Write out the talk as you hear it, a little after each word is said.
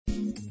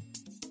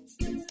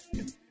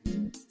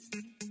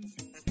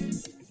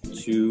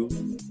two,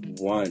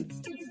 one.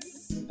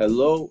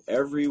 Hello,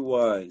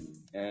 everyone,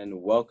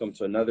 and welcome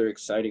to another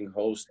exciting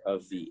host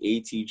of the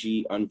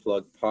ATG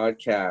Unplugged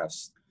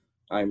podcast.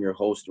 I'm your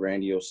host,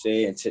 Randy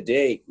Osei, and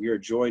today we are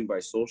joined by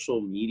social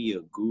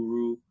media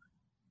guru,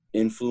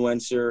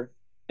 influencer,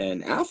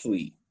 and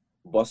athlete,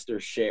 Buster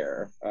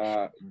Scher.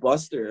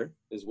 Buster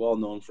is well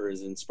known for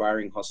his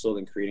inspiring hustle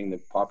in creating the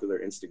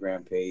popular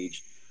Instagram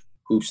page,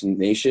 Hoops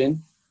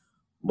Nation.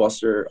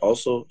 Buster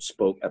also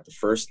spoke at the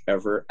first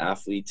ever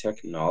Athlete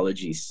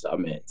Technology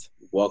Summit.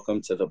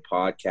 Welcome to the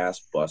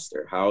podcast,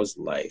 Buster. How's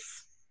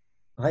life?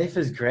 Life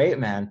is great,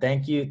 man.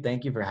 Thank you.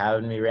 Thank you for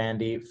having me,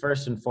 Randy.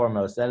 First and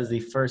foremost, that is the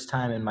first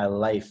time in my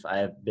life I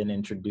have been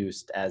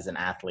introduced as an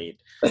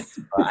athlete.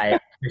 I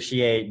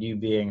appreciate you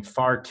being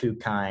far too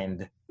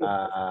kind. Maybe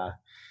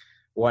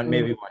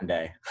one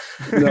day.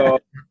 No.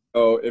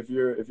 Oh, if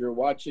you're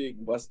watching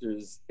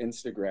Buster's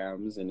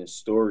Instagrams and his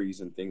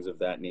stories and things of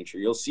that nature,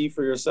 you'll see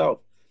for yourself.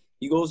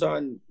 He goes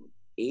on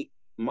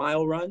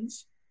 8-mile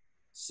runs,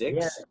 6.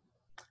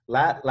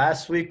 Yeah.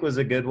 Last week was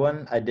a good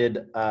one. I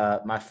did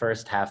my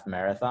first half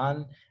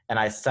marathon, and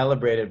I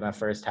celebrated my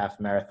first half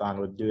marathon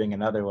with doing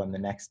another one the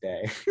next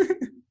day.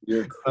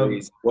 You're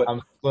crazy.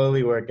 I'm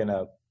slowly working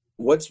up.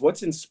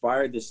 What's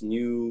inspired this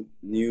new?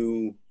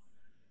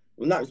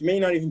 Well, may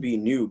not even be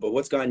new, but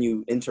what's gotten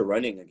you into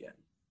running again?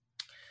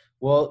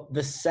 Well,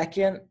 the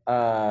second,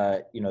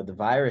 the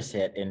virus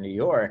hit in New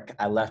York,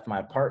 I left my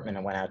apartment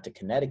and went out to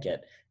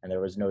Connecticut, and there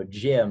was no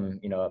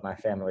gym, at my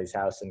family's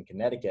house in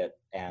Connecticut,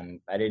 and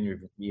I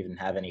didn't even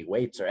have any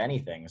weights or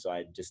anything. So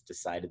I just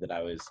decided that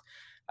I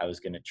was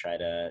going to try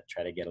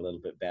to get a little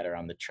bit better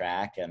on the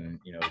track and,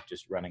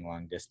 just running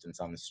long distance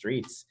on the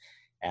streets.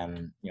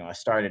 And, I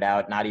started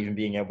out not even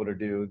being able to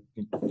do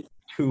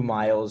 2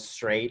 miles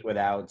straight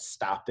without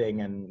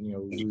stopping and,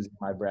 losing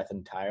my breath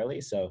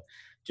entirely. So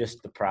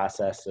just the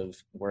process of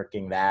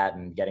working that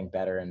and getting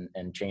better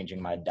and changing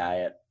my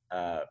diet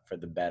for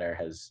the better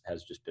has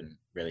just been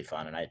really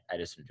fun. And I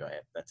just enjoy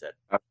it. That's it.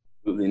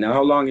 Absolutely. Now,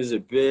 how long has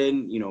it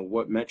been?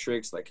 What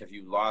metrics? Like, have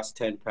you lost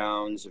 10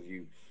 pounds? Have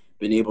you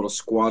been able to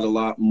squat a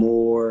lot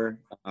more?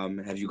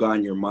 Have you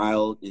gotten your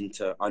mile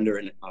into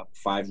under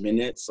 5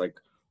 minutes? Like,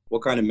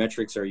 what kind of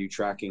metrics are you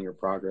tracking your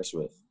progress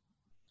with?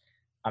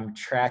 I'm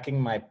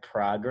tracking my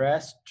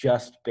progress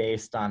just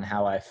based on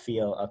how I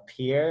feel up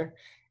here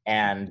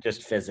and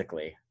just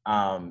physically.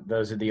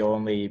 Those are the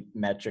only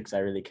metrics I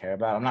really care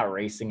about. I'm not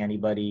racing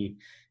anybody.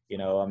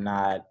 I'm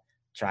not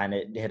trying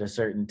to hit a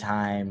certain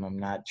time. I'm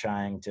not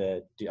trying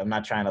to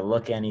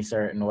look any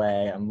certain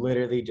way. I'm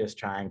literally just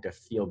trying to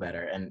feel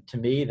better. And to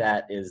me,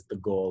 that is the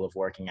goal of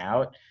working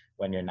out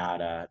when you're not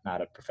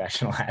a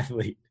professional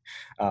athlete.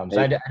 So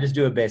I just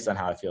do it based on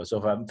how I feel. So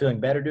if I'm feeling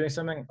better doing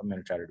something, I'm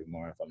going to try to do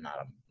more. If I'm not,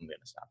 I'm going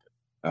to stop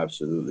it.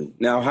 Absolutely.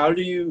 Now,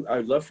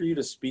 I'd love for you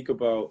to speak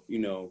about,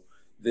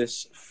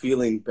 this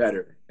feeling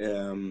better.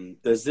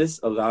 Does this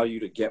allow you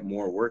to get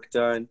more work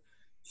done,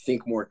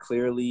 think more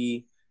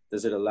clearly?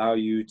 Does it allow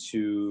you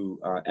to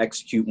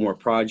execute more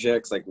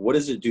projects? Like, what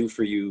does it do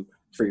for you,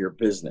 for your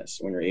business,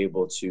 when you're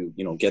able to,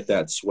 get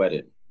that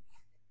sweated?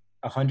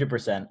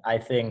 100%. I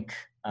think,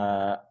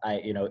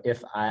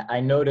 if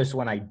I notice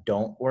when I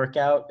don't work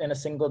out in a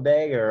single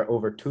day or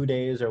over 2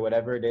 days or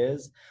whatever it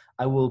is,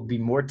 I will be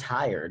more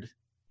tired.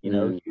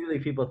 Usually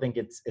people think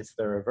it's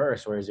the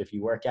reverse. Whereas if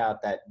you work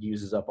out, that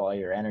uses up all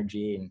your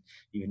energy and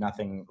you have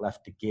nothing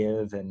left to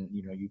give. And,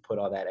 you put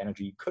all that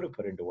energy you could have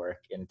put into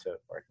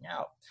working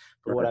out.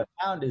 But what I've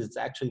found is it's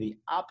actually the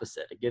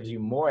opposite. It gives you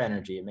more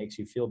energy. It makes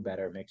you feel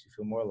better. It makes you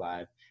feel more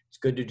alive. It's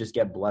good to just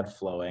get blood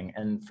flowing.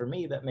 And for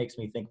me, that makes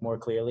me think more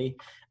clearly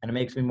and it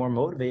makes me more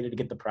motivated to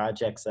get the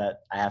projects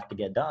that I have to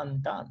get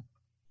done.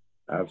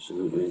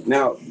 Absolutely.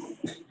 Now,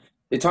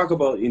 they talk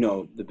about,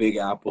 the Big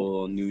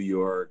Apple, New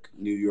York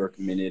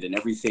Minute, and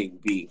everything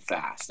being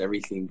fast,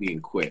 everything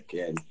being quick.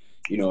 And,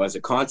 as a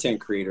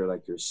content creator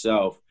like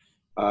yourself,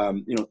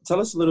 tell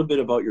us a little bit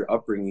about your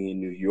upbringing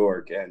in New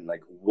York and,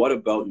 like, what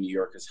about New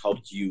York has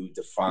helped you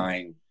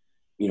define,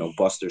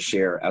 Buster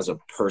Scher as a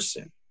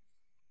person?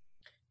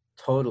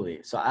 Totally.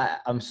 So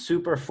I'm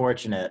super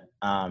fortunate,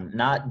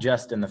 not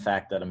just in the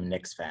fact that I'm a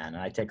Knicks fan, and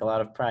I take a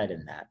lot of pride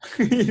in that,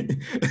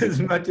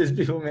 as much as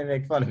people may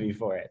make fun of me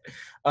for it.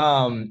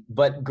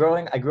 But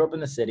I grew up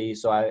in the city,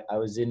 so I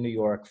was in New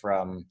York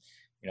from,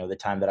 the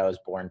time that I was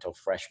born until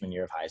freshman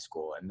year of high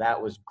school, and that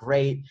was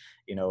great.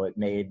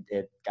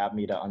 It got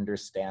me to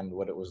understand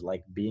what it was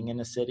like being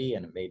in a city,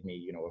 and it made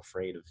me,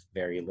 afraid of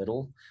very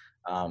little.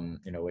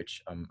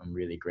 Which I'm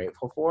really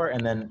grateful for.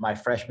 And then my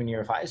freshman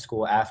year of high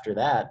school, after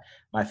that,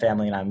 my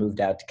family and I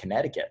moved out to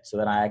Connecticut. So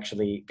then I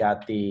actually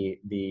got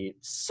the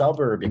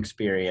suburb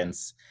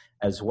experience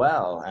as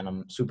well. And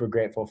I'm super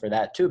grateful for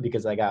that too,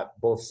 because I got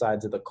both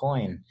sides of the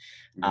coin.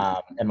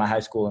 And my high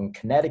school in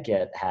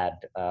Connecticut had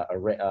a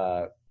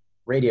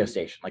radio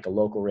station, like a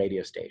local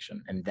radio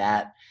station. And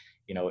that,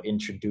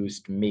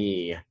 introduced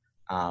me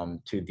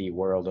to the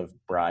world of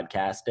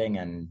broadcasting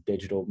and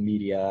digital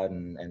media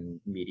and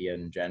media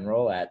in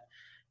general at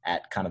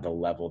kind of the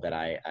level that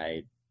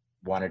I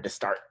wanted to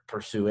start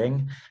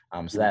pursuing.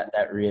 So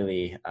that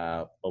really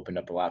opened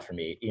up a lot for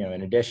me. You know,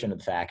 in addition to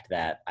the fact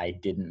that I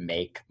didn't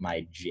make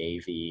my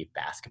JV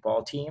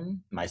basketball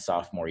team my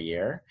sophomore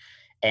year,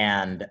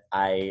 and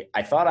I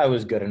thought I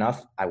was good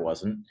enough. I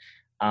wasn't.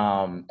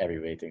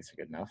 Everybody thinks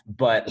they're good enough,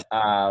 but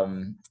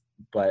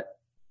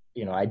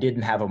you know, I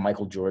didn't have a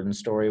Michael Jordan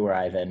story where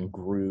I then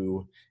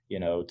grew, you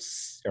know,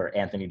 or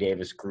Anthony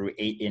Davis grew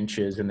 8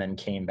 inches and then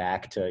came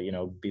back to, you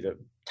know, be the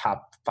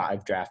top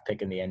 5 draft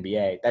pick in the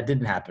NBA. That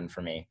didn't happen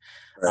for me.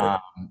 Right.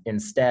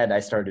 Instead,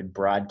 I started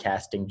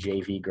broadcasting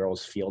JV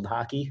girls field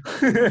hockey.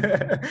 What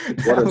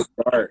a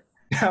start.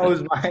 That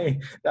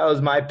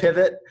was my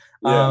pivot.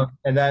 Yeah.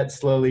 And that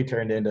slowly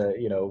turned into,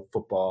 you know,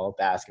 football,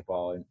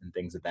 basketball, and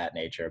things of that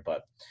nature.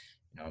 But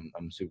you know,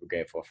 I'm super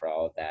grateful for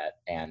all of that.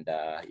 And,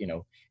 you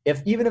know,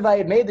 even if I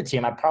had made the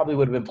team, I probably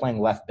would have been playing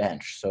left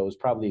bench. So it was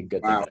probably a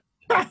good thing.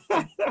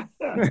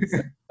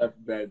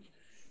 Left bench.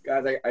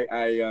 Guys,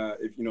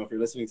 if you know, if you're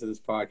listening to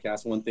this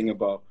podcast, one thing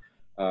about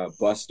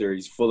Buster,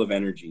 he's full of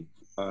energy.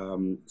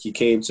 He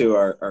came to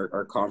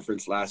our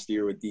conference last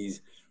year with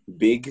these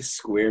big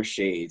square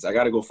shades. I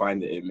got to go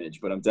find the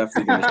image, but I'm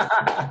definitely going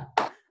to.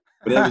 But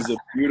that was a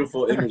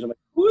beautiful image. I'm like,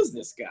 who is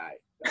this guy?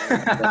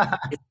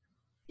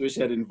 Wish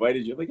had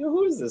invited you. I'm like, oh,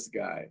 who is this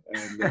guy?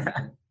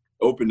 And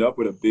opened up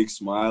with a big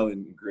smile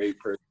and great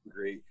person,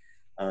 great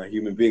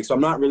human being. So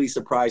I'm not really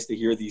surprised to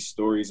hear these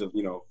stories of,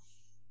 you know,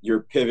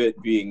 your pivot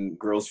being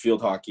girls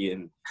field hockey,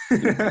 and you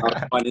know,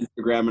 on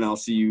Instagram, and I'll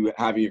see you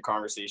having a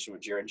conversation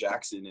with Jaren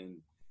Jackson and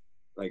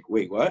like,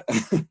 wait, what?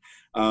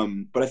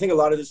 But I think a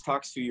lot of this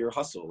talks to your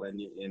hustle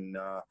and in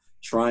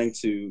trying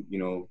to, you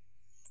know,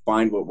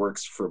 find what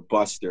works for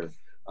Buster.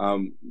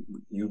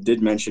 You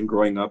did mention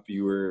growing up,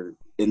 you were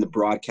in the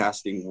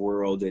broadcasting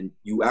world, and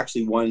you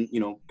actually won, you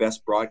know,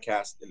 best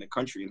broadcast in the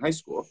country in high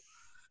school.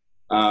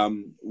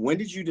 When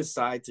did you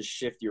decide to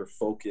shift your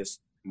focus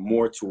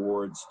more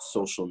towards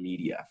social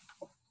media?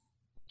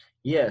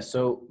 Yeah,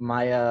 so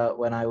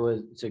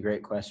it's a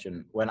great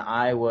question. When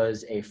I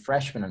was a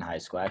freshman in high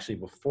school, actually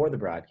before the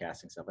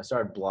broadcasting stuff, I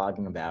started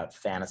blogging about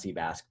fantasy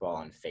basketball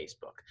on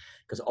Facebook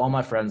because all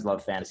my friends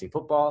love fantasy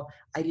football.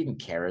 I didn't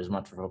care as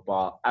much for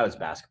football. I was a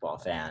basketball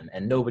fan,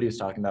 and nobody was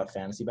talking about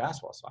fantasy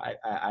basketball. So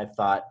I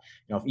thought,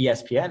 you know,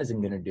 if ESPN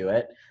isn't going to do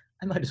it,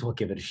 I might as well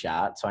give it a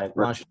shot. So I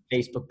launched a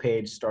Facebook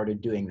page,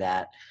 started doing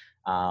that.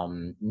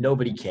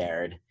 Nobody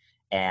cared.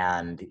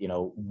 And, you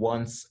know,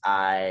 once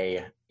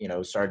I, you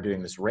know, started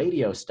doing this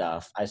radio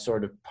stuff, I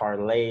sort of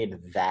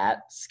parlayed that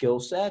skill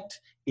set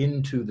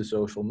into the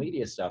social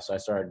media stuff. So I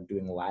started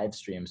doing live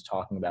streams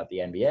talking about the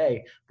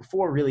NBA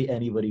before really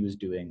anybody was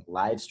doing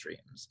live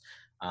streams.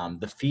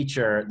 The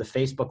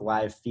Facebook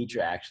Live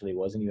feature actually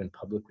wasn't even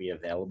publicly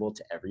available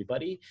to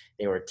everybody.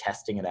 They were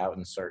testing it out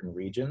in certain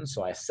regions.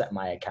 So I set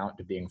my account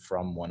to being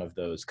from one of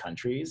those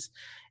countries.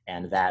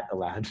 And that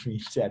allowed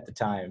me to, at the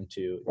time,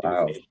 to do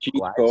Facebook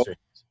Live streams.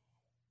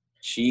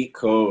 Cheat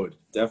code,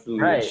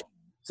 definitely. Right.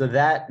 So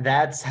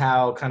that's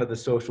how kind of the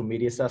social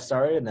media stuff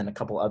started, and then a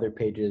couple other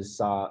pages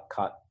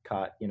caught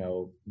you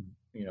know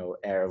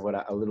air of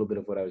a little bit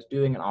of what I was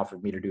doing and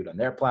offered me to do it on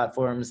their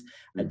platforms.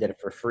 I did it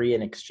for free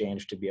in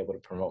exchange to be able to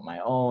promote my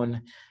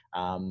own,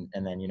 and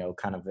then, you know,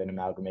 kind of an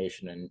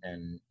amalgamation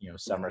and you know,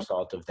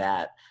 somersault of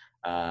that.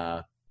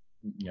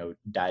 You know,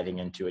 diving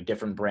into a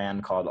different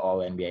brand called All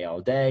NBA All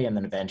Day, and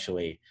then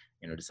eventually,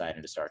 you know,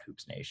 deciding to start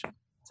Hoops Nation.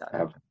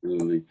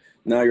 Absolutely.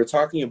 Now you're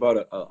talking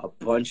about a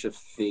bunch of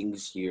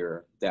things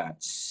here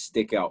that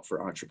stick out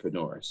for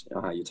entrepreneurs.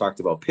 You talked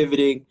about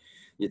pivoting,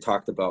 you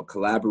talked about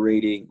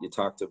collaborating, you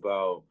talked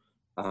about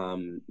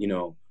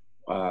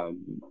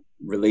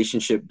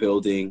relationship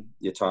building,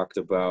 you talked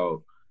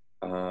about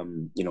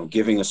you know,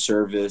 giving a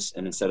service,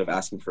 and instead of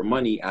asking for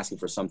money, asking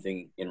for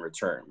something in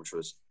return, which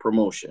was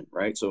promotion,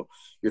 right? So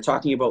you're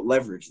talking about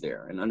leverage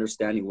there and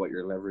understanding what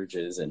your leverage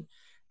is. And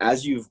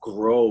as you've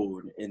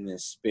grown in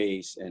this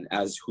space and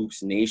as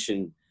Hoops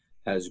Nation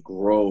has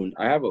grown,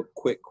 I have a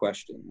quick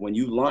question. When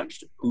you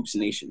launched Hoops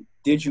Nation,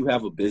 did you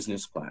have a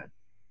business plan?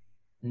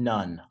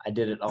 None. I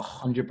did it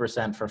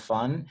 100% for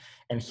fun.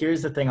 And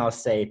here's the thing I'll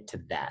say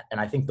to that.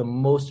 And I think the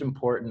most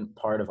important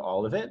part of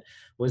all of it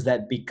was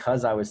that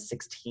because I was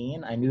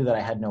 16, I knew that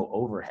I had no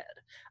overhead.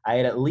 I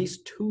had at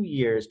least 2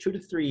 to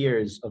 3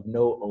 years of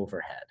no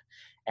overhead.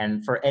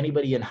 And for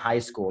anybody in high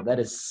school, that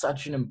is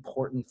such an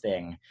important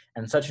thing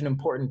and such an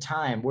important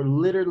time. We're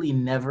literally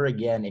never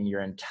again in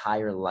your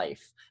entire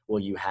life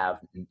will you have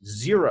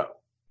zero,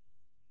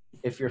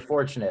 if you're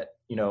fortunate,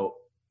 you know,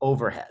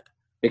 overhead.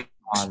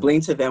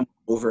 Explain to them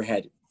what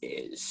overhead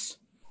is.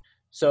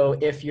 So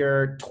if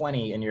you're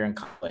 20 and you're in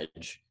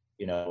college,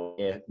 you know,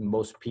 if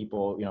most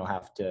people, you know,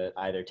 have to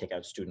either take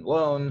out student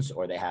loans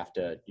or they have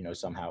to, you know,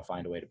 somehow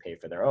find a way to pay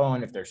for their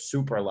own. If they're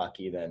super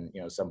lucky, then,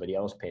 you know, somebody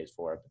else pays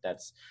for it. But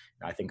that's,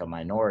 you know, I think, a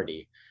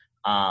minority.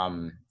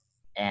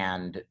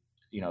 And,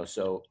 you know,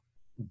 so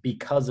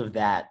because of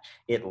that,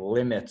 it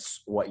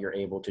limits what you're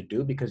able to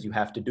do because you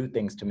have to do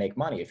things to make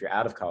money. If you're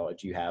out of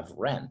college, you have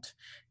rent,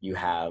 you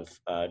have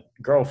a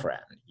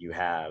girlfriend, you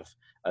have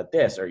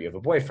this, or you have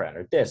a boyfriend,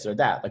 or this or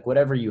that, like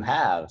whatever you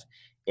have,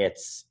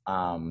 it's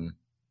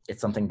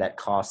something that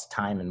costs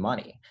time and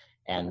money.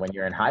 And when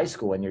you're in high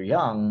school and you're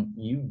young,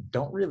 you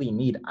don't really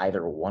need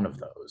either one of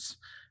those.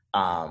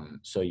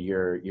 So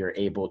you're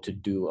able to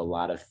do a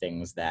lot of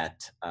things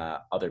that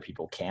other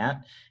people can't,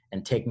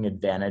 and taking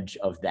advantage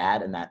of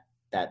that and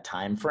that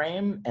time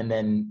frame. And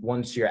then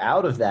once you're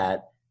out of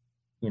that,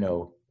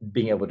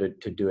 being able to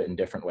do it in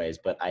different ways.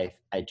 But I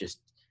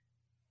just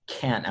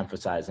can't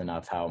emphasize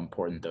enough how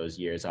important those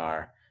years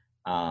are,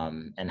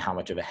 and how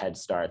much of a head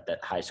start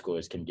that high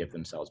schoolers can give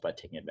themselves by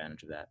taking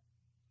advantage of that.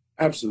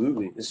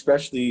 Absolutely.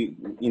 Especially,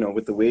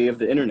 with the way of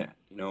the internet.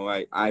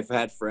 I've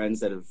had friends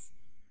that have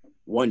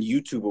won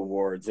YouTube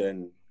awards,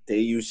 and they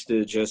used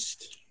to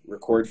just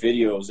record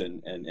videos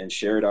and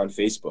share it on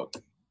Facebook,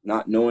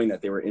 not knowing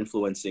that they were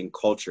influencing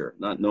culture,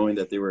 not knowing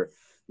that they were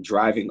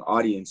driving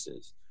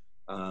audiences.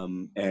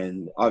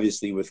 And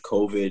obviously with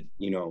COVID,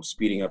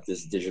 speeding up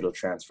this digital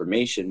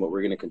transformation, what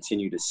we're going to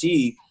continue to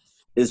see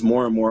is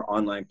more and more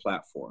online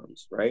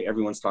platforms, right?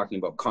 Everyone's talking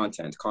about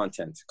content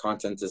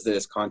is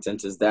this,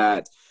 content is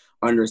that,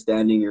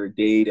 understanding your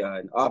data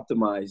and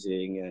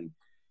optimizing, and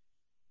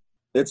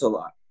it's a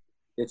lot.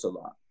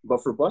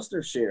 But for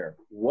Buster Share,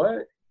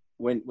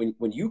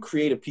 when you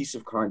create a piece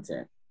of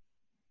content,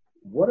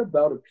 what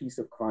about a piece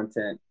of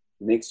content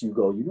makes you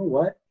go, you know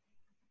what?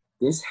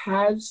 This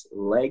has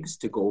legs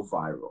to go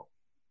viral.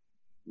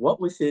 What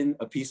within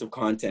a piece of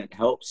content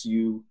helps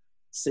you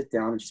sit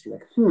down and just be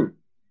like,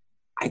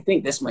 I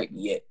think this might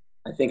be it.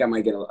 I think I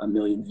might get a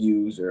million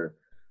views or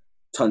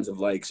tons of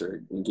likes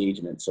or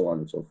engagement, so on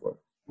and so forth.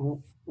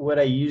 What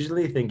I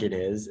usually think it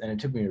is, and it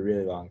took me a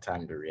really long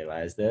time to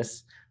realize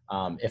this,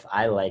 if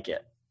I like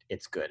it,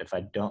 it's good. If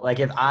I don't, like,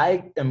 if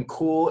I am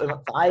cool, if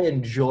I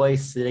enjoy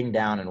sitting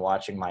down and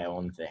watching my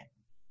own thing,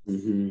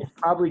 it's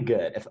probably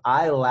good. If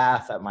I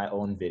laugh at my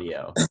own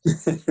video,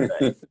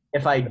 good.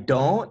 If I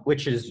don't,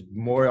 which is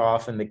more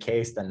often the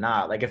case than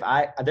not, like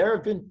there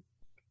have been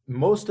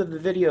most of the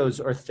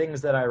videos or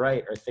things that I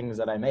write or things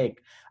that I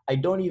make, I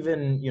don't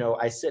even,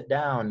 I sit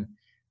down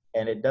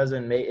and it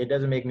doesn't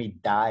make me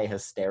die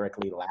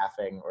hysterically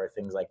laughing or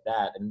things like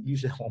that. And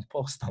usually I won't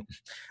post them.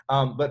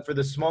 But for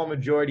the small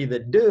majority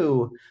that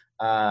do,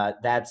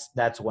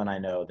 that's when I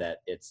know that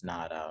it's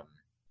not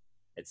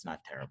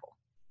terrible.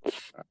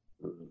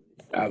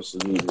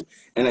 Absolutely.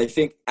 And I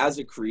think as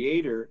a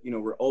creator,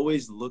 we're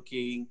always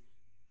looking,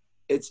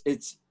 it's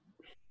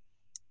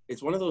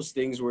one of those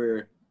things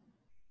where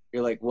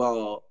you're like,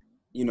 well,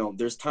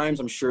 there's times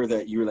I'm sure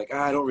that you're like,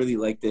 I don't really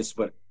like this,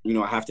 but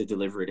I have to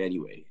deliver it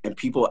anyway. And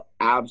people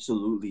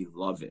absolutely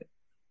love it.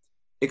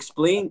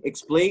 Explain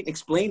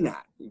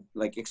that.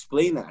 Like,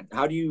 explain that.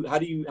 How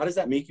does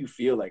that make you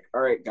feel? Like,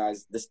 all right,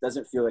 guys, this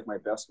doesn't feel like my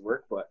best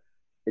work, but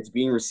it's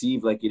being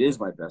received like it is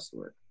my best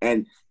work.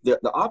 And the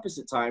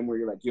opposite time where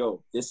you're like,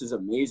 yo, this is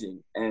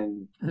amazing,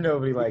 and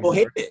nobody likes people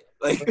hate it.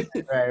 Like,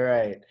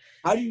 right.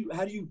 How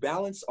do you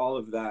balance all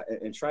of that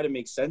and try to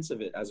make sense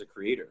of it as a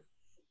creator?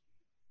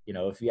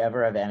 If you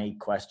ever have any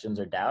questions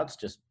or doubts,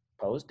 just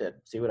post it,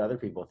 see what other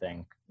people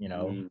think.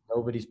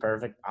 Nobody's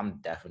perfect. I'm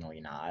definitely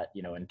not,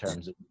 in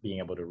terms of being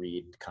able to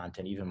read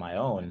content, even my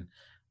own.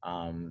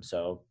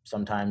 So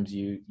sometimes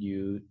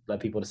you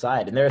let people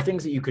decide, and there are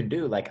things that you can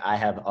do. Like, I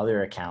have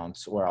other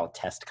accounts where I'll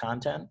test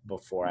content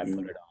before I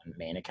put it on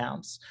main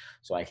accounts,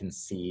 so I can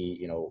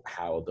see,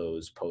 how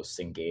those posts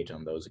engage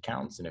on those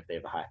accounts. And if they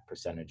have a high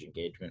percentage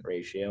engagement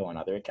ratio on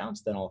other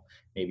accounts, then I'll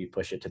maybe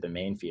push it to the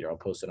main feed, or I'll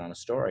post it on a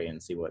story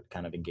and see what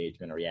kind of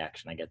engagement or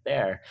reaction I get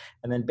there.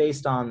 And then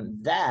based on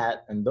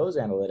that and those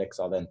analytics,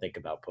 I'll then think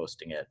about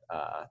posting it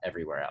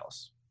everywhere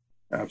else.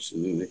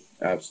 Absolutely.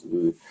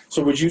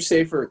 So would you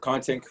say for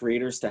content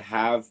creators to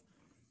have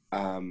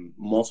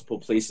multiple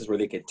places where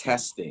they could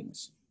test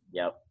things?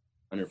 Yep.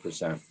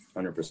 100%.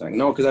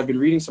 No, because I've been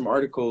reading some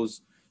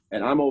articles,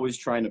 and I'm always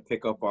trying to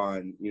pick up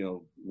on,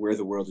 where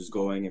the world is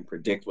going and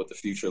predict what the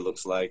future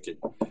looks like, and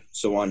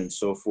so on and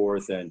so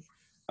forth. And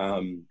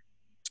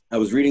I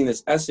was reading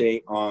this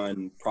essay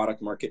on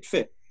product market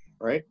fit,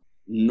 right?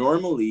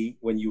 Normally,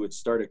 when you would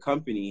start a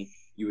company,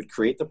 you would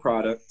create the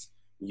product,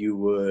 you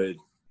would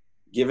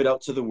give it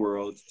out to the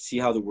world, see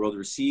how the world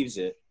receives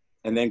it,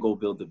 and then go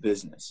build the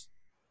business.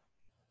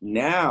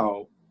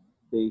 Now,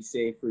 they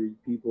say for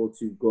people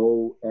to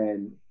go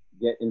and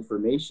get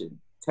information,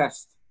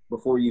 test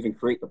before you even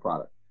create the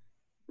product.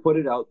 Put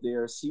it out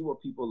there, see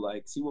what people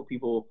like, see what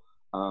people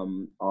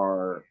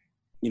are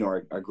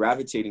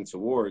gravitating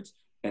towards,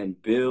 and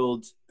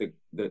build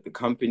the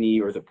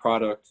company or the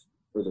product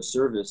or the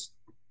service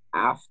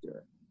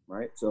after,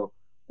 right? So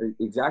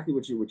exactly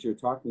what you're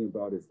talking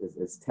about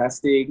is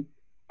testing,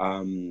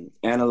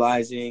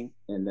 analyzing,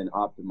 and then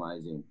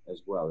optimizing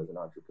as well as an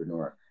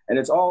entrepreneur. And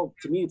it's all,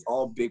 to me, it's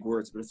all big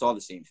words, but it's all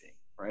the same thing,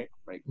 right?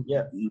 Like,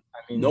 yeah,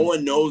 no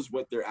one knows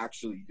what they're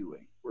actually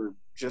doing. We're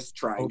just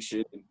trying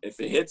shit. And if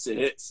it hits, it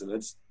hits. So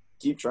let's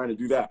keep trying to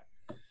do that.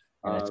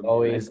 And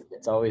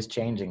it's always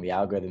changing. The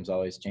algorithm's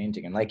always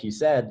changing. And like you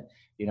said,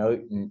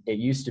 it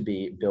used to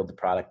be build the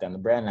product then the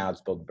brand. Now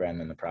it's build the brand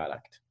then the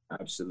product.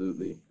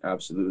 Absolutely.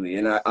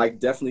 And I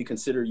definitely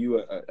consider you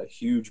a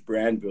huge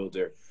brand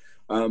builder.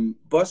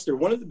 Buster,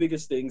 one of the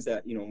biggest things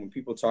that, you know, when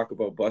people talk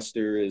about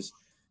Buster is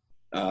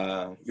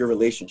your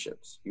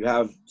relationships. You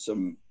have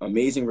some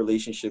amazing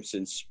relationships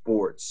in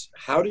sports.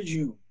 How did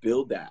you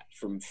build that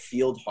from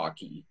field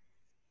hockey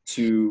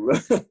to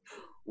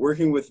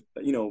working with,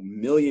 you know,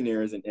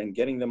 millionaires and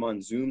getting them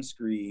on Zoom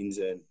screens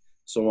and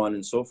so on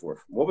and so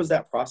forth? What was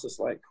that process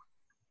like?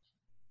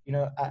 You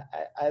know,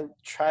 I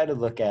try to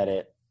look at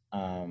it.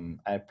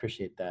 I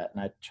appreciate that.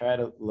 And I try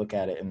to look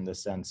at it in the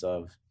sense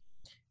of,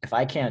 if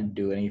I can't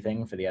do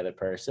anything for the other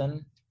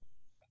person,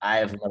 I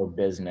have no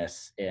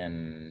business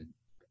in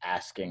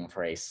asking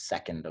for a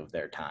second of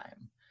their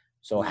time.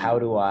 So how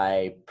do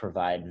I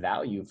provide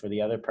value for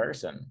the other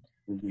person?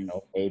 You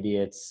know, maybe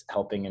it's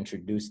helping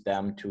introduce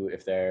them to,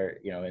 if they're,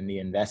 you know, in the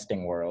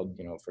investing world,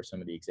 you know, for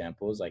some of the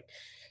examples, like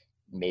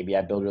maybe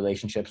I build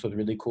relationships with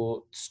really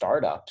cool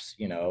startups,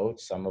 you know,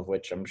 some of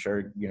which I'm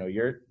sure, you know,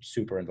 you're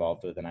super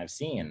involved with and I've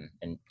seen,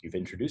 and you've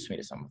introduced me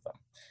to some of them.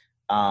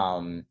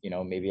 You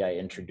know, maybe I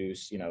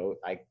introduce, you know,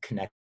 I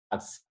connect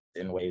us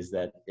in ways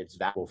that it's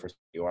valuable for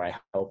you, or I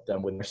help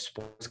them with their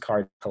sports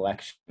card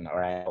collection,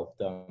 or I help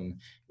them,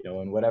 you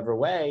know, in whatever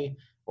way,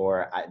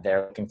 or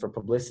they're looking for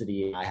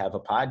publicity. I have a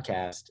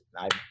podcast.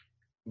 I,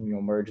 you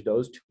know, merge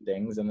those two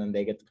things, and then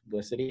they get the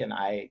publicity, and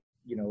I,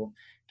 you know,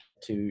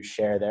 to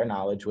share their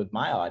knowledge with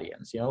my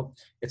audience. You know,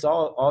 it's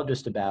all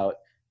just about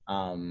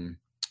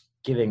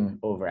giving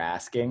over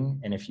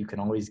asking, and if you can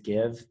always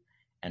give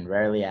and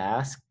rarely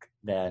ask,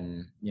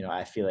 then, you know,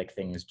 I feel like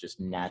things just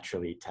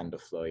naturally tend to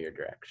flow your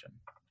direction.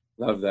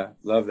 Love that.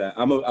 Love that.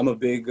 I'm a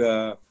big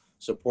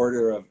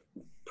supporter of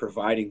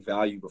providing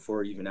value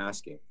before even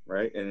asking,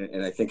 right?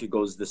 And I think it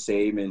goes the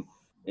same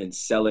in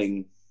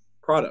selling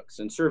products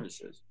and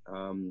services.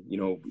 You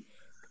know,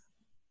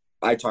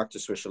 I talk to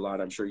Swish a lot.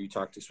 I'm sure you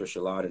talk to Swish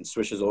a lot, and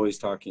Swish is always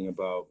talking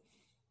about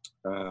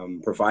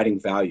providing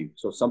value.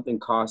 So if something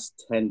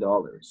costs $10,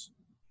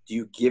 do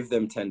you give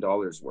them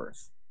 $10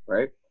 worth,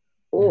 right?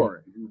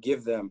 Or you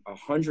give them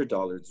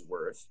 $100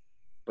 worth,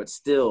 but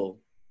still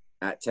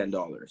at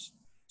 $10.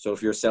 So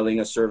if you're selling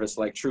a service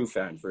like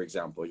TrueFan, for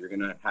example, you're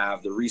going to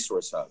have the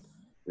resource hub.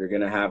 You're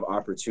going to have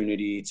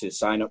opportunity to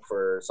sign up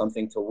for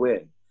something to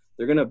win.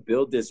 They're going to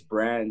build this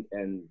brand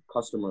and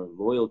customer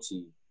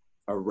loyalty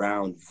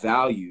around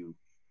value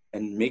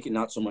and make it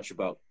not so much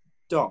about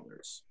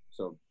dollars.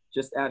 So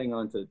just adding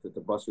on to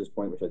Buster's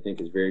point, which I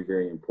think is very,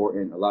 very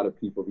important. A lot of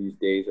people these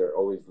days are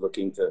always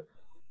looking to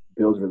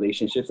build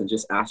relationships and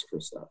just ask for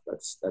stuff.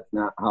 That's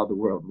not how the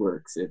world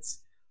works.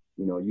 It's,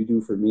 you know, you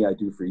do for me, I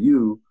do for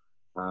you.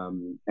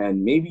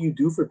 And maybe you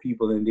do for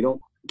people and they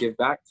don't give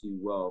back to you.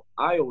 Well,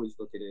 I always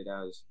look at it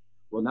as,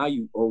 well, now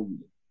you owe me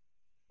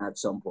at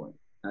some point.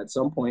 At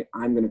some point,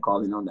 I'm going to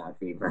call in on that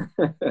favor.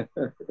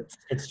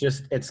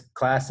 It's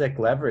classic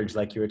leverage,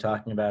 like you were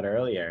talking about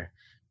earlier.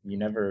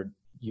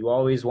 You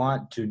always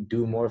want to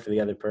do more for the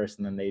other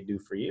person than they do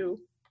for you,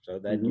 so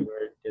that you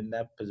are in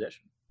that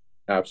position.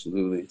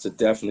 Absolutely. It's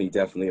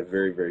definitely a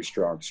very, very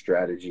strong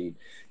strategy.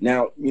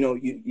 Now, you know,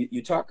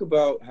 you talk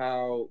about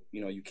how,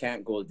 you know, you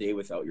can't go a day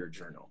without your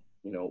journal.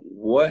 You know,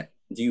 what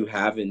do you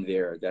have in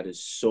there that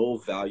is so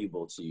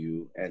valuable to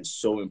you and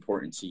so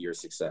important to your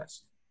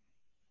success?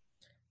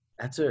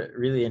 That's a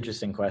really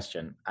interesting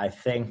question. I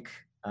think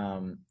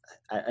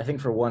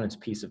for one, it's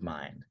peace of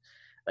mind.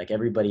 Like,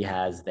 everybody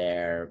has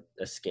their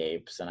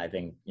escapes, and I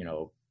think, you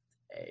know,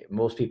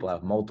 most people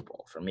have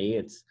multiple. For me,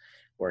 it's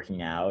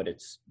working out,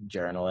 it's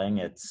journaling,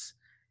 it's,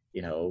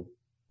 you know,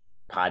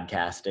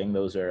 podcasting.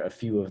 Those are a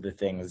few of the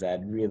things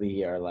that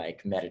really are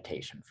like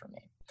meditation for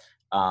me.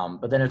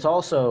 But then it's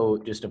also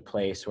just a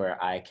place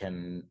where I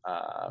can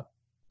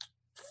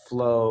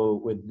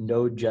flow with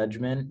no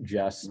judgment,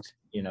 just,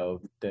 you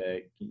know,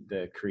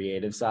 the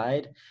creative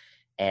side.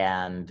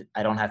 And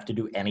I don't have to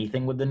do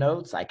anything with the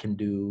notes. I can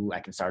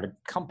start a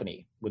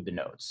company with the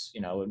notes.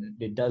 You know,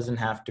 it doesn't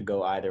have to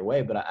go either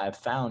way, but I've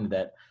found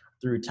that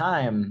through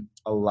time,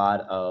 a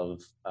lot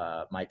of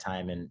my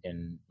time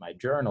in my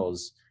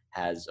journals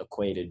has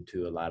equated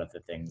to a lot of the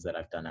things that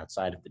I've done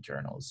outside of the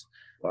journals.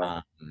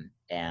 Wow.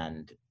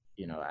 And,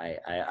 you know,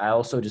 I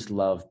also just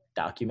love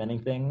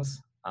documenting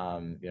things.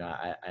 You know,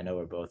 I know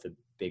we're both a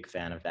big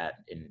fan of that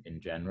in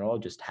general,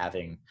 just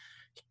having,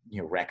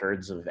 you know,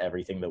 records of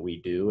everything that we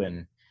do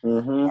in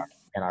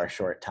our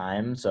short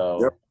time.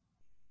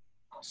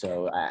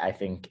 So I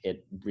think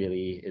it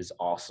really is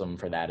awesome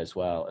for that as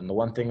well. And the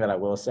one thing that I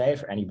will say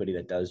for anybody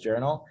that does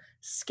journal,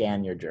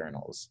 scan your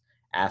journals.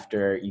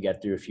 After you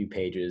get through a few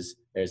pages,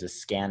 there's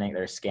scanning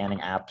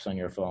apps on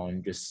your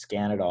phone. Just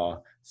scan it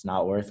all. It's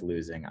not worth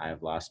losing.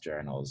 I've lost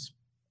journals.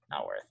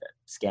 Not worth it.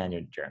 Scan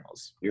your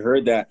journals. You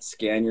heard that.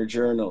 Scan your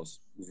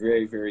journals.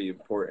 Very, very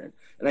important.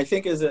 And I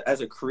think as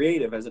a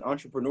creative, as an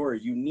entrepreneur,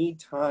 you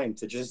need time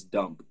to just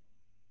dump,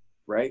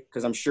 right?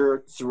 Because I'm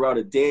sure throughout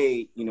a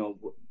day, you know,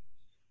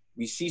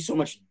 we see so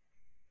much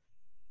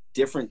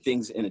different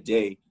things in a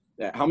day,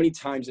 that how many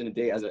times in a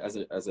day as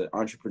an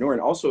entrepreneur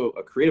and also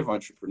a creative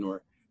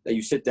entrepreneur that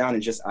you sit down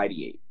and just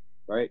ideate,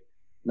 right?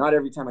 Not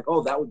every time like,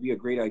 oh, that would be a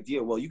great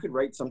idea. Well, you could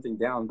write something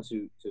down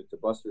to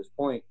Buster's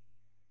point.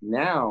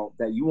 now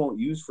that you won't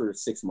use for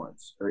 6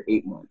 months or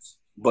 8 months.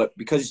 But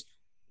because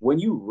when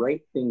you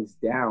write things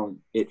down,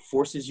 it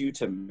forces you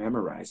to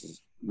memorize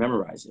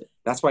it.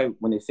 That's why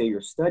when they say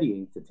you're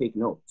studying, to take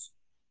notes.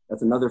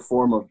 That's another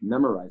form of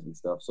memorizing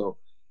stuff. So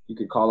you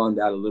could call on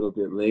that a little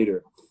bit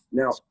later.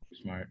 Now,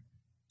 Smart.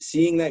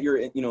 seeing that you're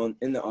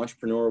in the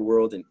entrepreneur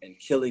world and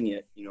killing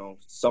it,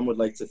 some would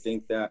like to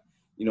think that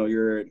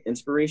you're an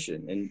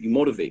inspiration and you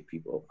motivate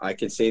people. I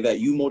can say that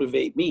you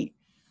motivate me.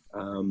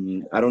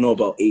 I don't know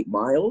about 8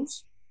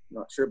 miles.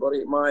 Not sure about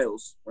 8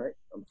 miles, right?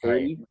 I'm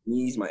 30, Right. my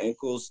knees, my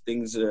ankles,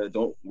 things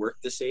don't work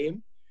the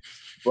same.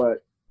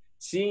 But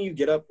seeing you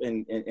get up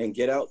and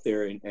get out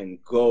there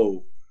and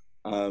go,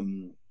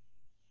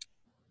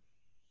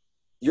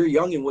 you're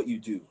young in what you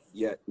do,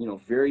 yet,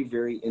 very,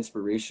 very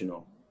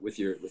inspirational with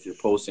your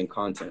posts and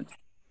content.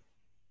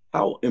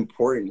 How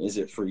important is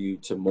it for you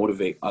to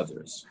motivate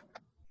others?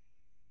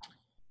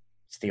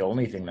 It's the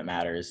only thing that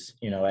matters.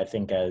 I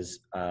think as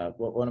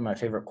one of my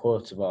favorite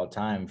quotes of all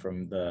time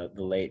from the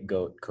late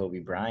GOAT Kobe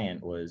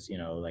Bryant was,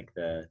 like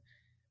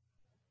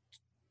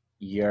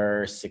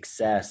your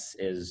success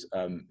is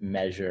a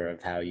measure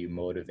of how you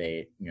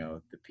motivate,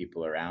 the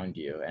people around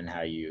you and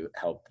how you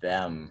help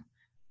them,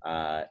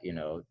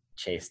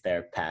 chase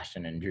their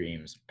passion and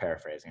dreams,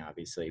 paraphrasing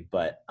obviously.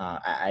 But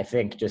I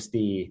think just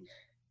the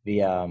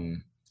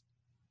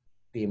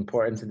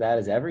importance of that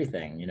is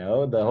everything.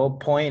 The whole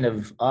point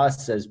of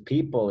us as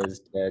people is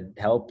to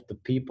help the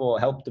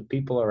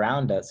people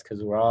around us,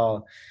 because we're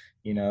all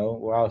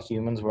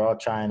humans. We're all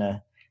trying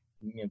to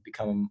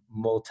become a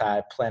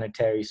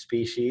multi-planetary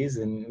species,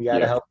 and we got to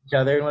Yeah, help each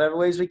other in whatever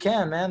ways we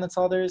can, man. That's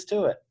all there is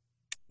to it.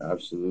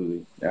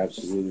 absolutely.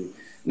 Absolutely.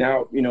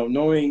 Now,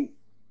 knowing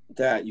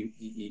that you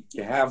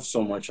have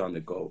so much on the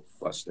go,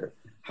 Buster,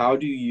 how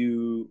do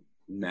you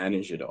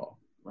manage it all,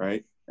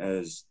 right?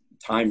 As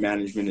time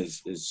management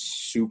is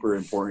super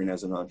important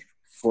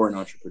for an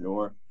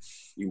entrepreneur.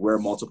 You wear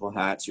multiple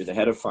hats. You're the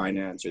head of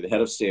finance, you're the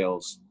head of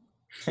sales,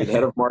 you're the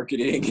head of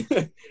marketing,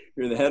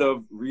 you're the head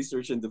of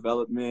research and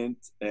development,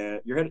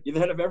 you're the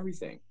head of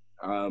everything,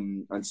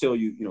 until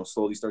you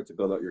slowly start to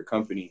build out your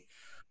company.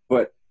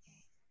 But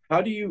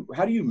how do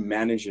you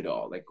manage it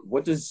all? Like,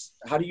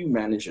 how do you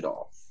manage it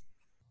all?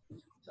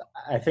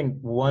 I think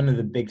one of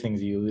the big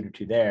things you alluded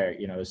to there,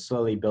 is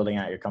slowly building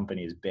out your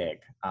company is big.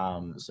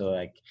 So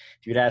like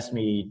if you'd asked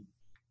me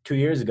 2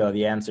 years ago,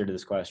 the answer to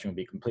this question would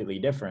be completely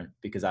different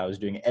because I was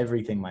doing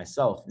everything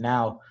myself.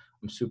 Now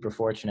I'm super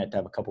fortunate to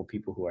have a couple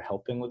people who are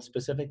helping with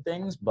specific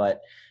things,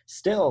 but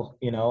still,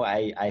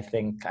 I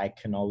think I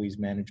can always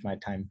manage my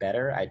time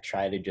better. I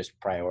try to just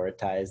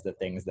prioritize the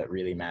things that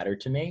really matter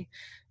to me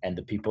and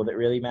the people that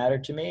really matter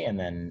to me. And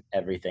then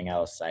everything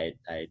else I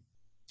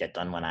get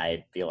done when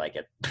I feel like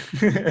it.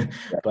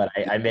 But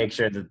I make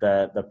sure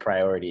that the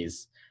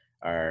priorities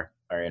are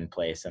in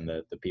place and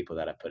the people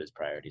that I put as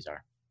priorities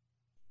are.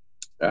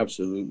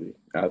 Absolutely,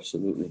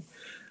 absolutely.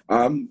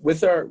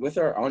 With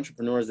our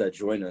entrepreneurs that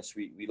join us,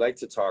 we like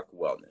to talk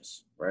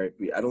wellness, right?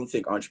 I don't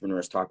think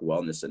entrepreneurs talk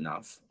wellness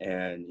enough.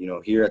 And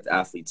here at the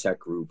Athlete Tech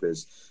Group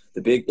is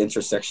the big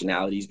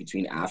intersectionalities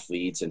between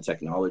athletes and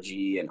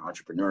technology and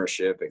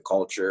entrepreneurship and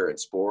culture and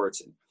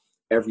sports and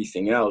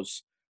everything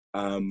else.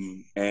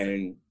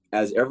 And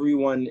as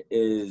everyone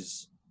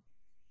is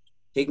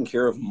taking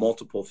care of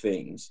multiple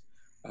things,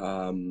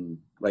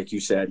 like you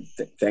said,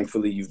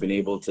 thankfully you've been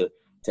able to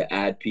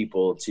add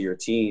people to your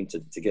team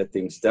to get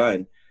things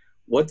done.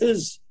 What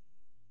does,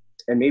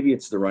 and maybe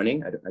it's the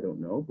running, I don't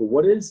know, but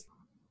what is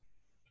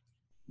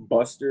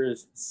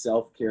Buster's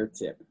self-care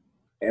tip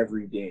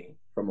every day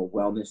from a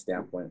wellness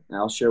standpoint? And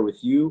I'll share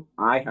with you,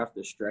 I have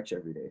to stretch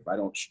every day. If I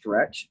don't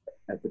stretch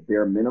at the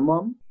bare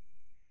minimum,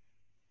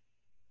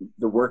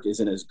 the work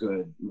isn't as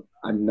good.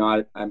 I'm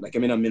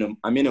in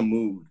a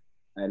mood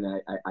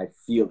and I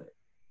feel it.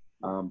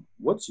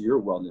 What's your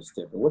wellness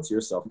tip and what's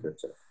your self-care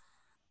tip?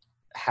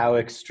 How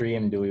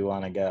extreme do we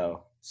want to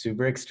go?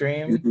 Super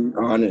extreme? Be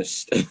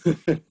honest.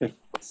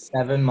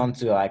 7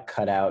 months ago, I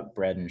cut out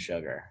bread and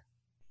sugar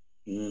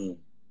Mm.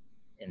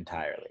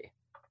 entirely.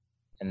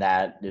 And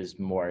that is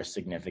more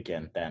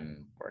significant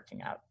than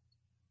working out.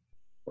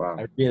 Wow.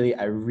 I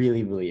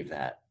really believe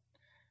that.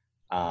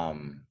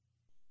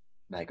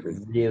 Like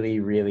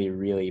really, really,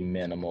 really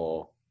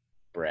minimal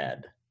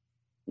bread.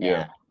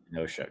 Yeah. And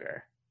no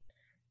sugar.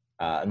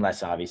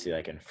 Unless obviously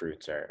like in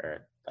fruits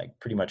or like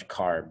pretty much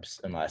carbs,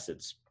 unless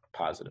it's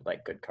positive,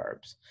 like good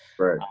carbs.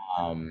 Right.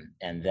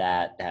 And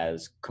that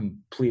has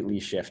completely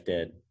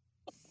shifted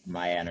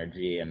my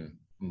energy and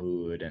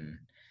mood. And,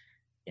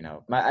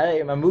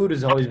 my mood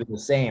has always been the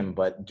same,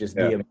 but just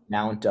the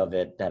amount of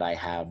it that I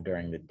have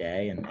during the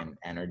day and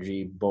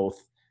energy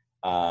both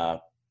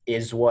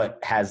is what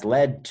has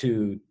led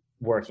to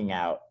working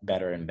out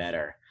better and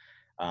better.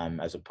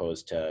 As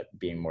opposed to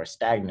being more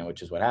stagnant,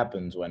 which is what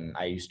happens when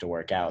I used to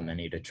work out and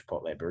then eat a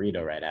Chipotle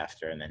burrito right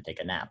after and then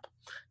take a nap,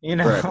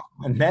 Right.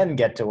 and then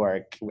get to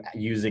work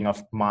using a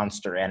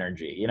monster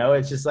energy.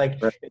 It's just like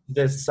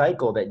this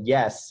cycle that,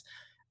 yes,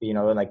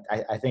 like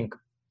I think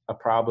a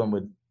problem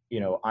with,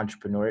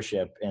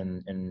 entrepreneurship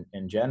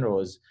in general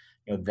is,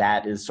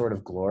 that is sort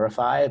of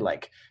glorified,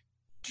 like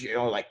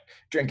like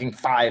drinking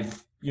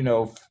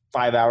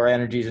 5-hour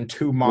energies and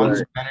 2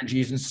 monster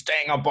energies and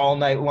staying up all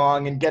night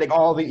long and getting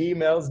all the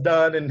emails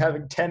done and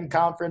having 10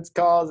 conference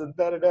calls and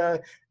da-da-da.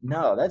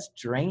 No, that's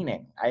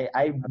draining.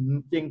 I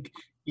think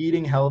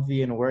eating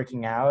healthy and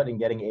working out and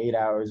getting 8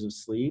 hours of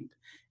sleep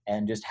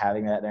and just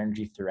having that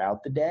energy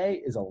throughout the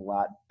day is a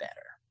lot better.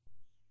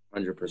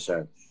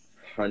 100%.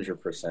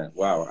 100%.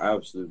 Wow, I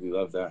absolutely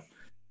love that.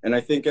 And I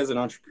think as an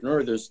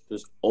entrepreneur, there's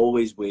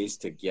always ways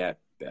to get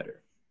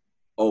better.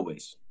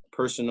 Always.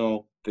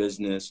 Personal,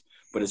 business,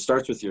 but it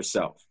starts with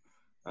yourself.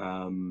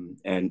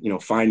 And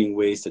finding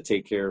ways to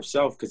take care of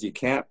self, because you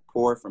can't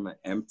pour from an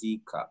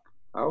empty cup.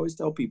 I always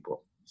tell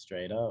people,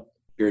 straight up,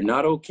 you're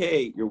not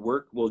okay, your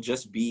work will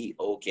just be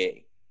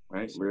okay,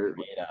 right? Straight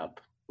up.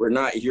 We're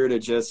not here to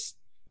just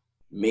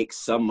make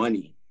some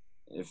money.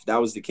 If that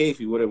was the case,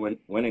 we would have went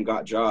and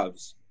got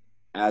jobs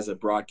as a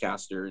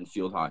broadcaster in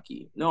field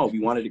hockey. No, we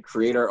wanted to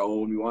create our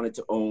own. We wanted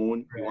to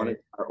own. We wanted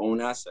our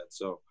own assets.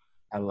 So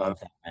I love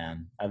that,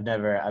 man. I've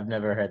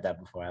never heard that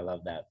before. I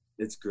love that.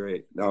 It's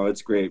great. No,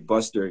 it's great.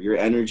 Buster, your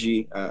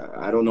energy.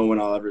 I don't know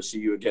when I'll ever see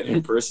you again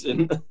in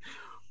person.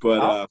 But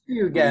I'll see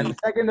you again. The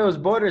second those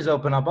borders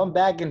open up, I'm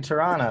back in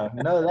Toronto.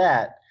 Know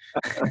that.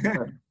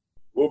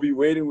 We'll be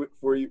waiting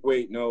for you.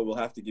 Wait, no, we'll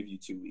have to give you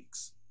 2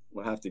 weeks.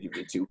 We'll have to give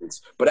you 2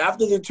 weeks. But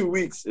after the 2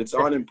 weeks, it's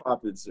on and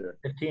popping, sir.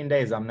 15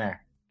 days, I'm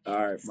there.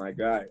 All right, my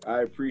guy.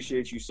 I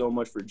appreciate you so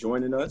much for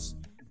joining us,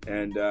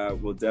 and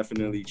we'll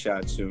definitely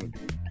chat soon.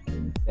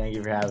 Thank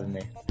you for having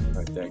me. All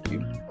right, thank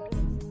you.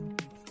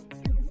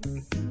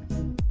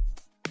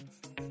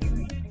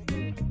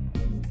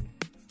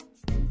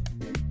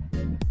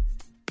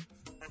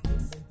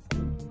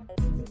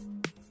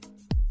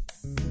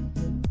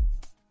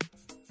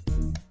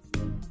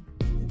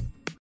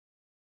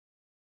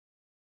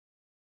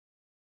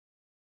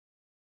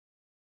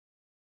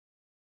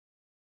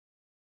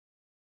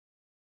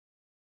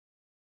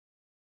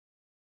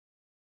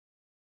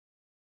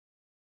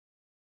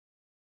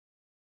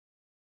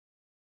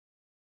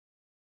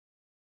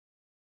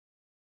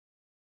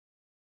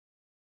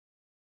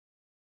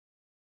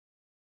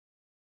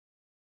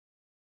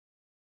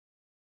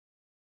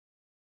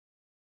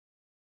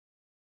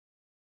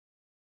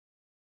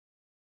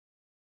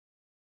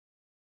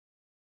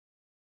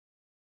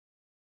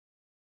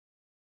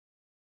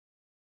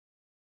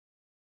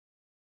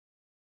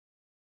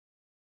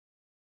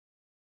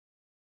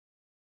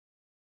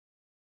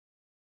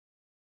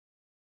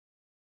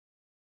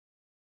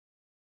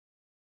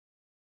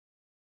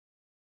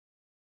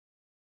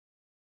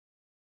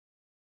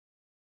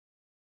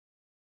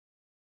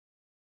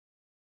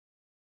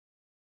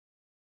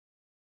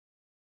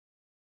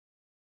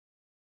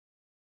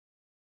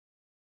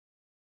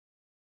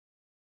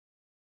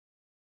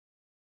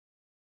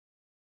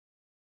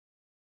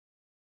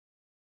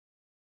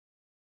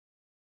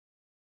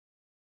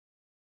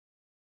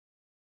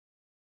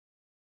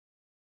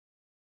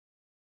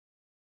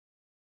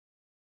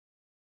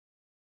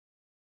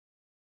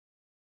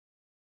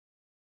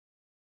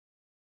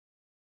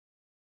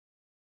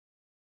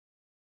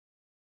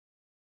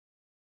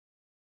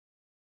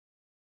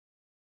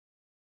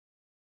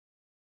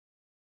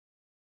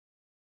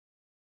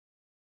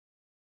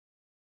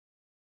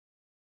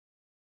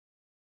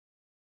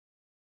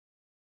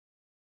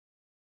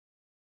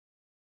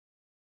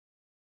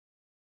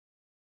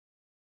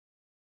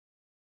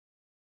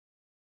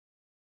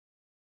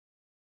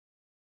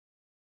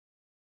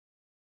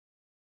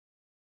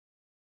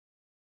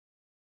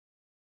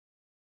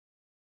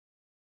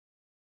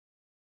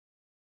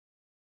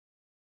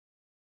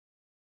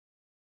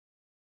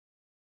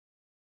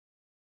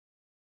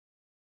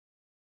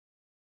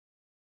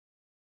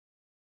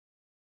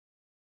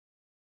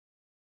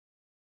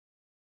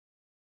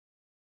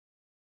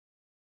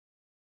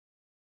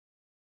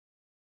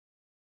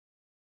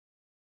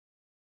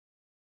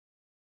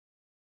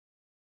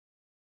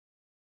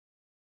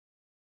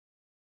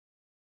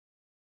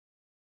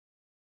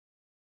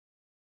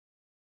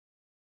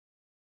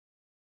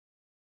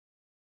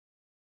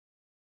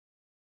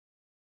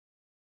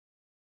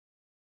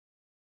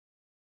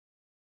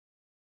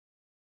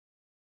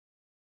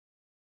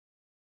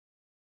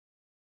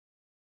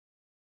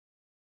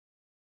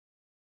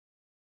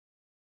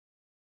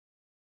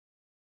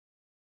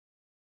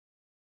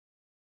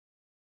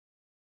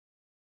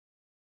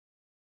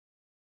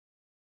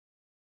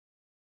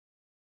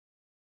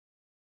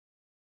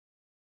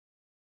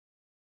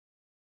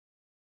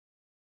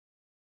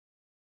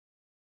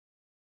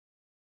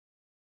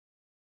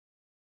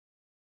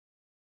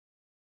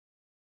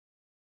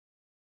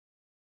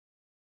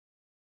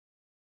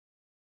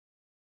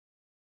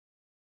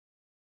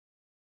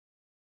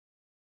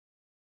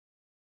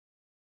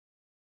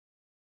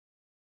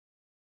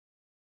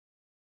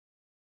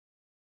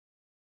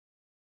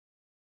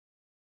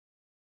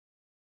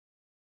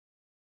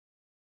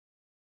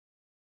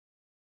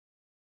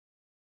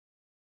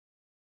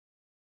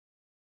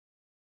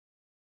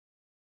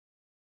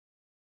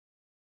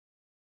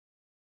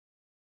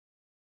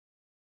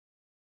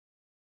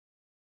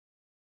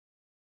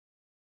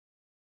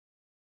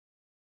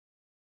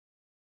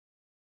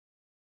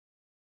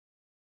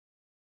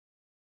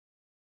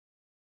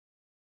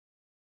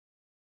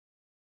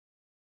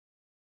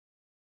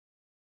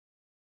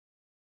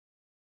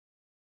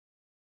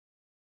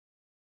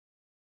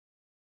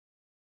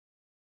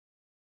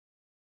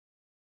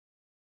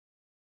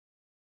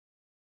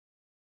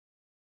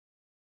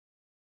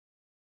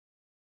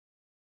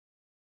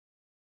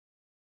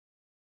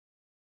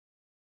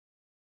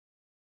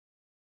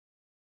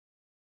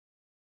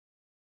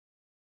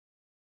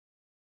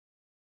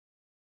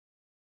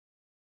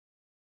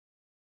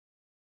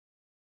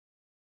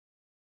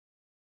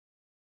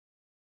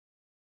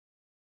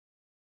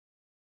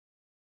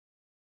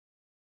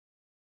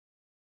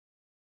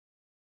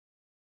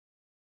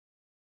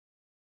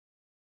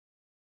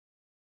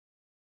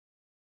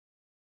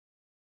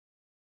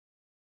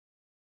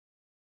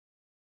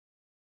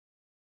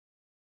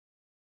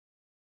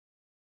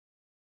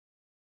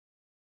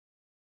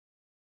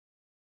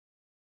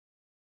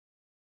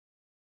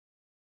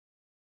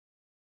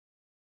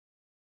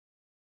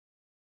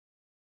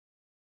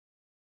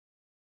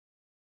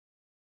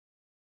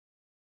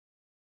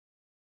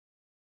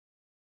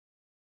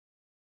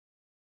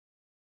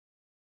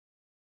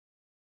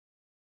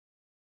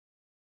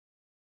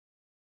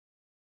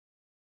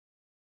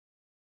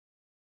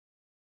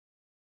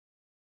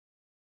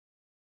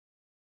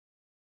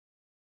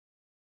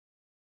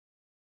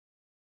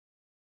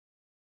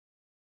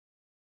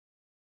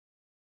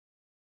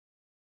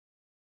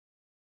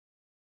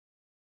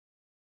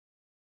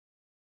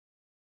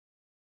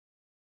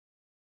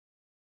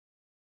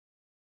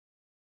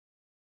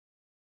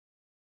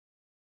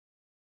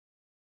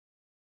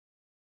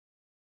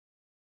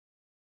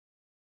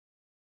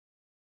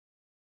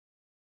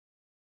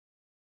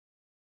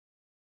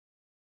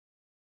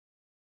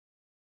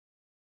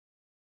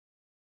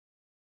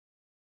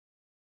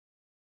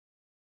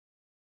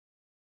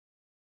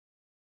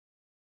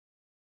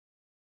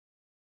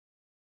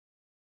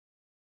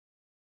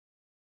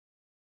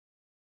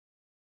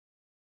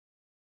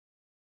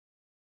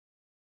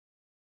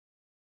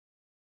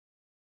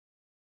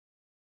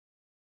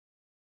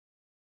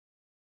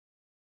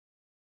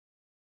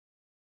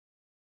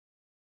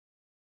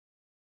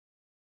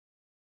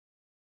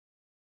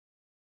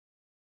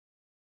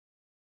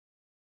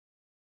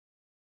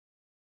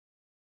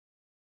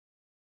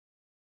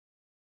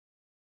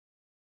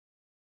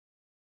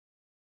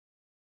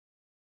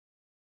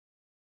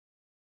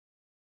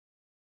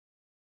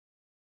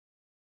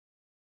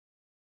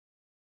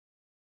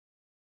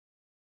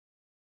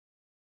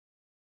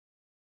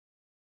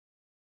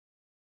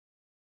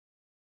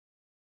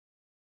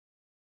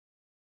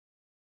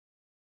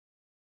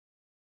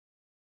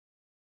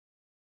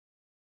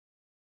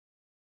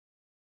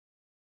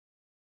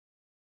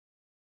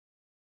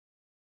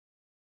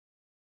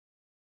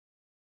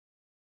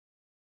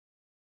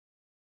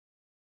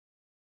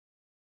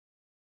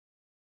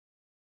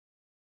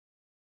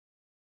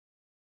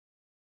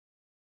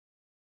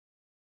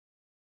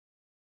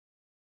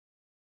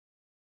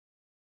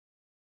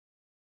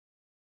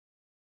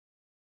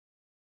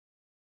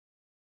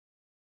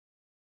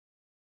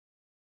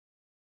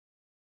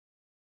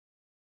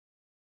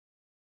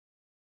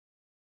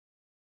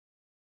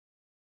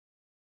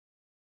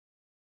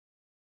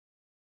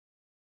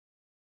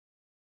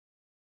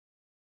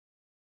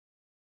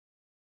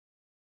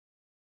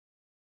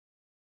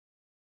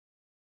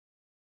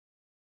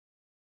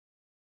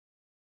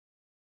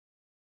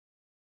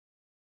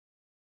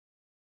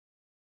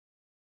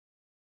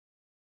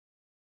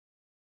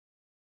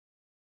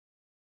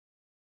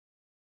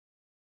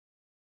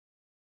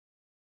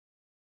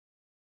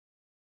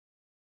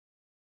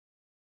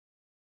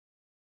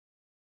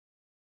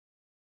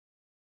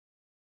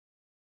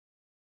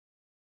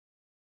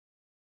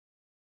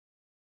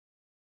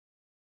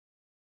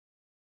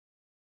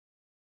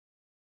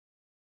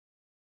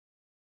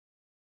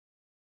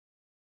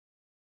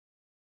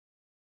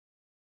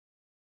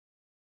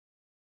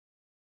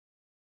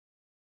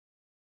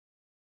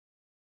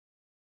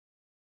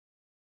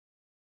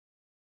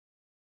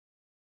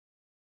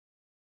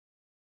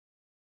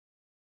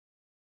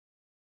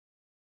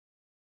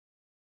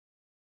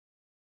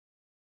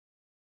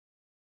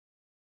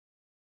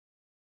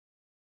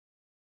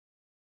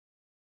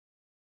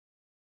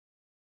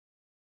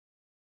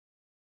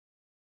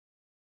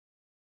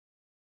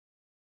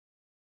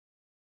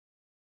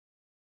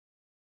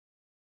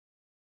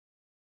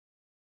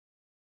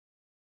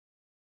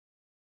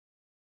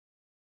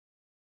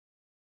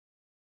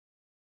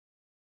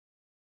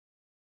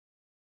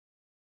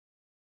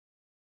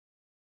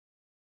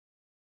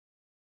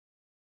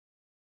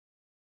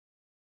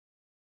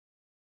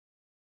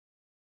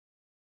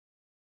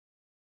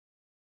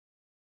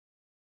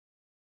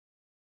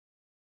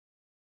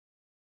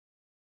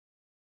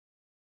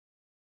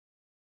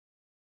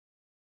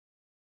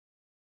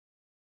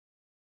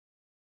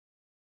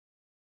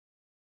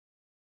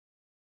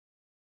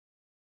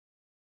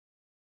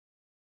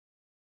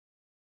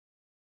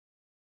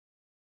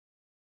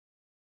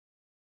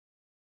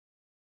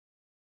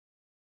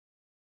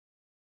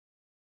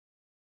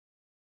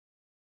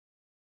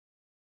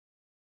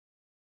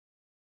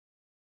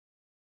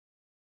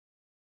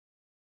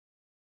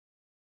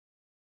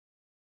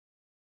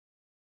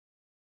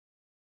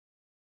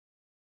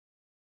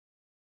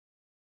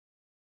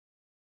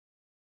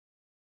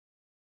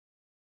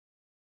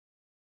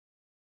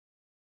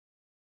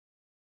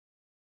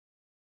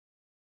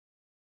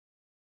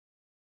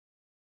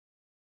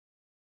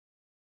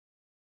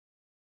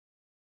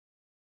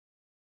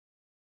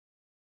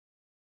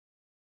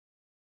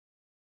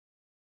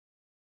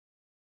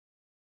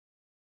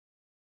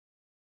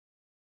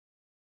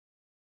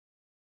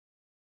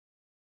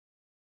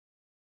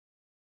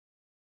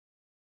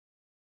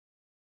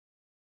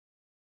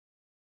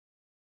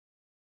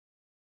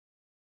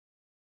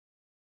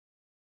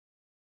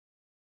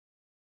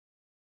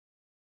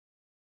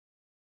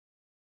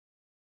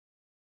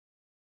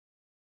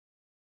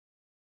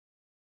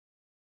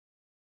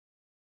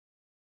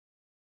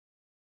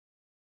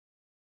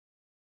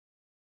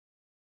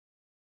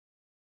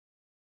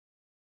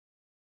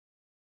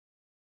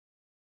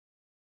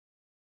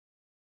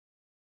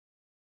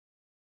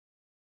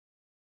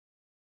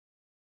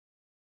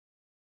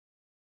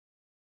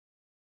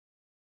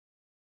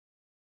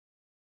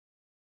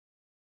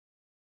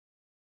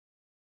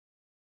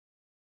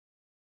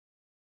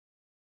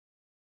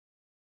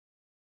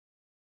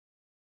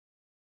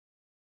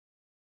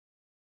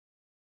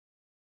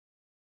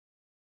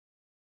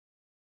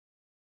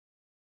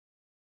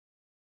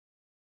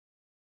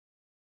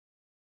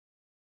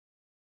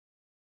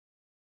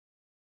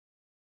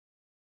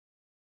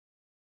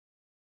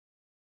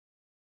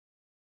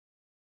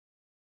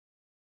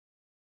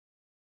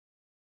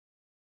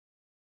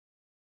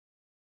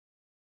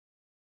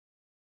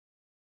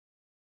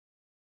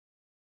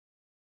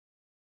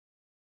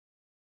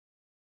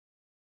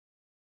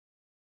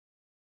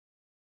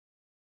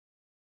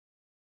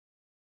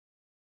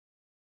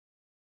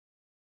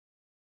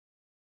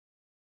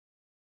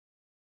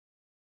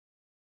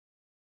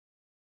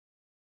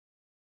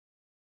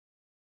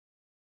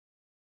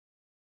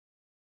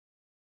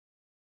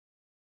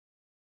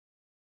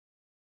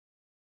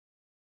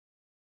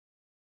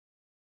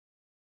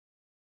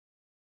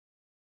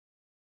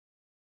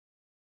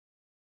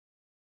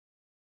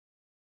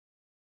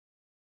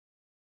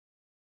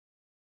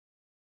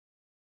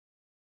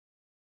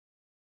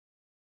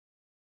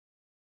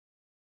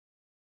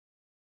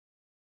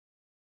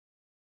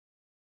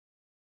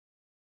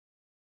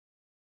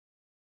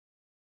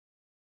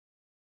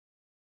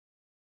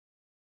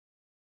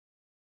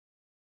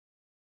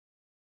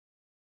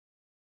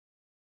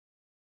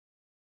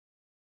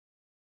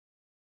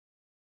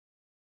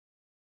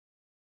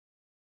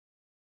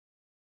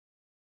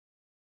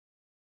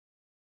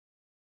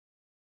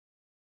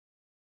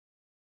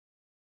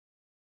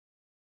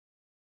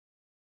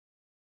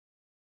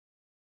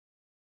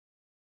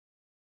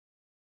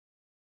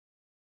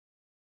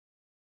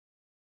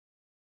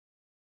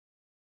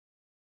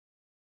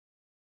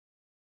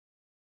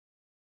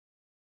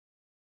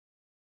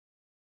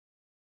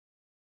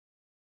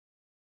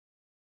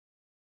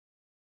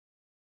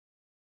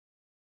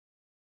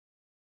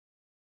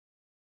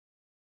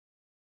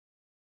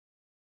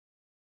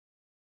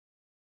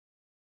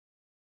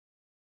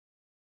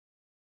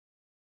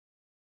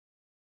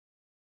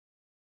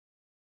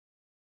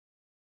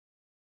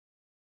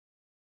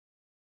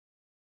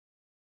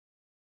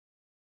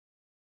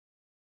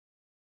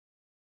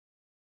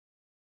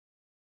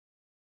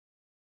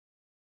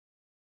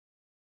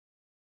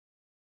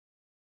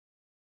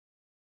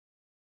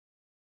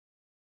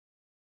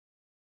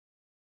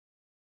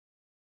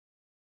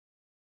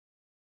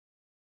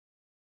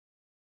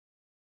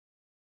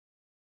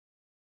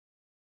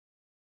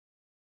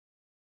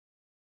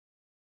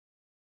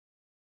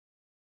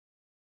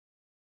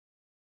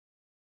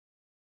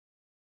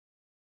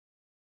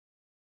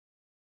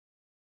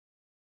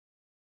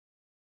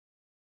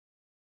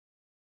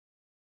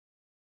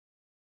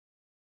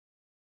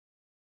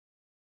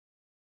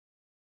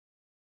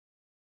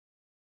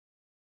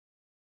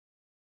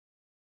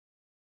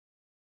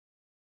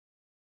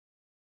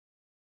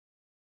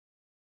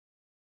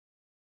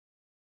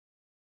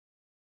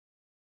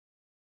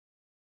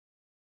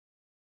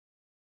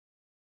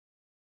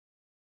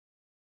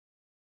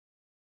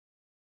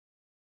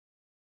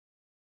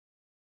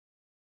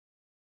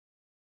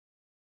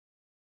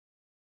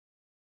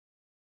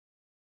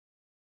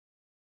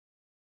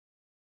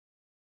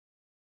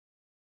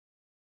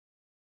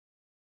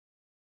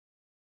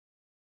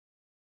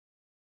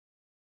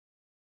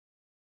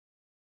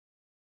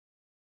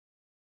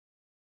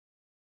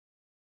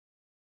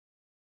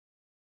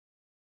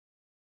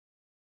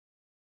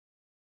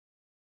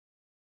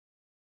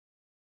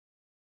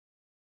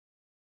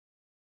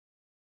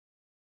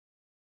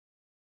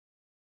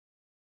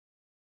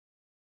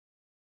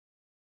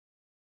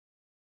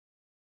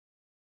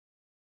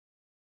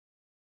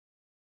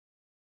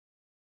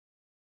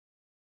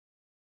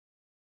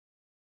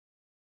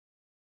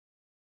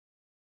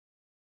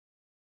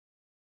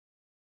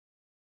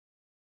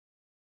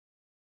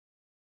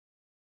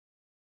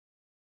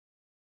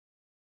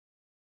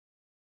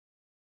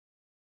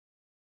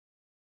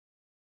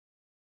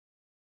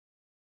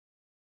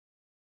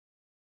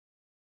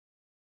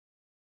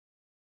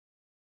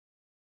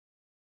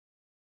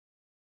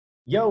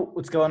 Yo,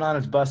 what's going on?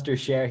 It's Buster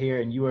Share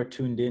here, and you are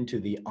tuned in to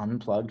the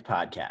Unplugged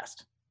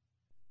podcast.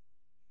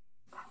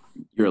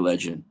 You're a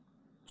legend.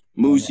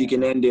 Moose, you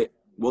can end it.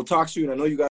 We'll talk soon. I know you guys.